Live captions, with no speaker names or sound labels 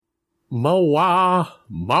Mawa,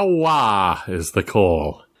 Mawa is the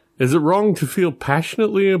call. Is it wrong to feel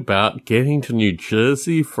passionately about getting to New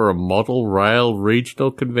Jersey for a model rail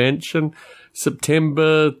regional convention?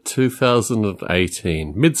 September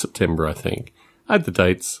 2018. Mid-September, I think. I had the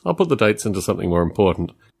dates. I'll put the dates into something more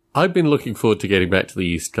important. I've been looking forward to getting back to the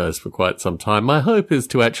East Coast for quite some time. My hope is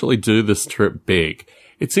to actually do this trip big.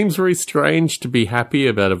 It seems very strange to be happy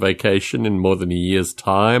about a vacation in more than a year's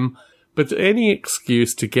time, but any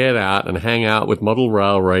excuse to get out and hang out with Model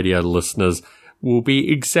Rail Radio listeners will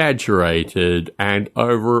be exaggerated and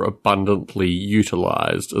overabundantly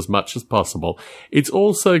utilized as much as possible. It's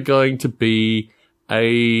also going to be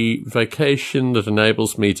a vacation that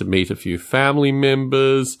enables me to meet a few family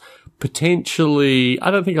members. Potentially,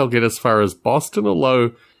 I don't think I'll get as far as Boston,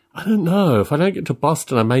 although I don't know. If I don't get to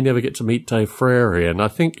Boston, I may never get to meet Dave Frary, and I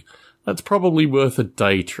think that's probably worth a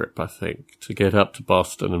day trip, I think, to get up to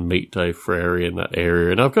Boston and meet Dave Frary in that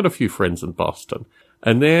area. And I've got a few friends in Boston.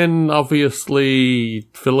 And then, obviously,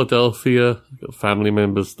 Philadelphia. I've got family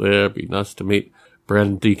members there. It'd be nice to meet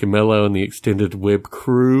Brandon DiCamillo and the Extended Web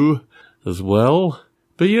crew as well.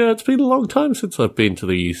 But yeah, it's been a long time since I've been to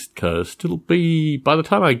the East Coast. It'll be, by the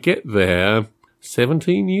time I get there,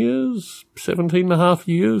 17 and a half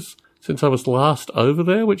years since I was last over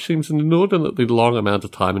there, which seems an inordinately long amount of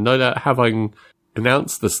time. And no doubt, having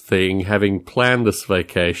announced this thing, having planned this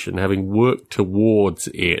vacation, having worked towards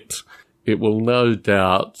it, it will no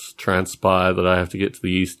doubt transpire that I have to get to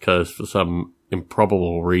the East Coast for some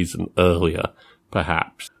improbable reason earlier,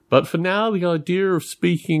 perhaps. But for now, the idea of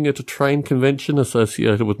speaking at a train convention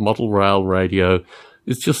associated with Model Rail Radio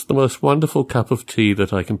is just the most wonderful cup of tea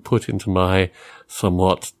that I can put into my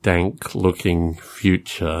somewhat dank-looking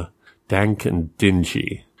future. Dank and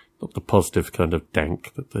dingy. Not the positive kind of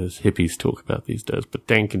dank that those hippies talk about these days, but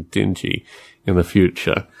dank and dingy in the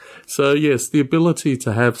future. So yes, the ability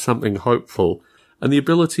to have something hopeful and the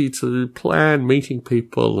ability to plan meeting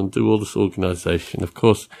people and do all this organization. Of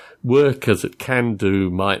course, work as it can do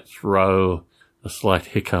might throw a slight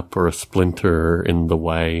hiccup or a splinter in the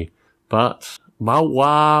way. But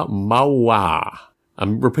Mawa, Mawa.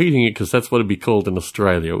 I'm repeating it because that's what it'd be called in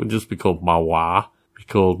Australia. It would just be called Mawa. It'd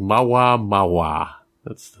be called Mawa, Mawa.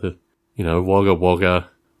 That's the, Wagga Wagga,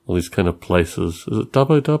 all these kind of places. Is it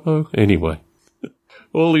Dubbo Dubbo? Anyway.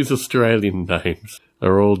 All these Australian names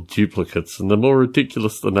are all duplicates, and the more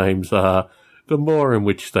ridiculous the names are, the more in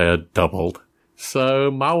which they are doubled. So,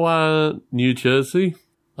 Mawa, New Jersey.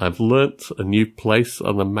 I've learnt a new place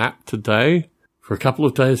on the map today. For a couple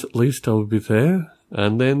of days at least I will be there.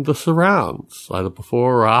 And then the surrounds, either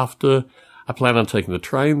before or after. I plan on taking the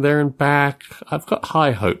train there and back. I've got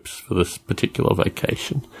high hopes for this particular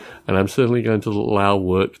vacation, and I'm certainly going to allow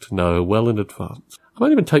work to know well in advance. I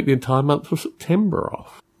might even take the entire month of September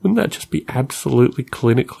off. Wouldn't that just be absolutely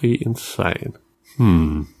clinically insane?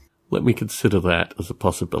 Let me consider that as a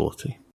possibility.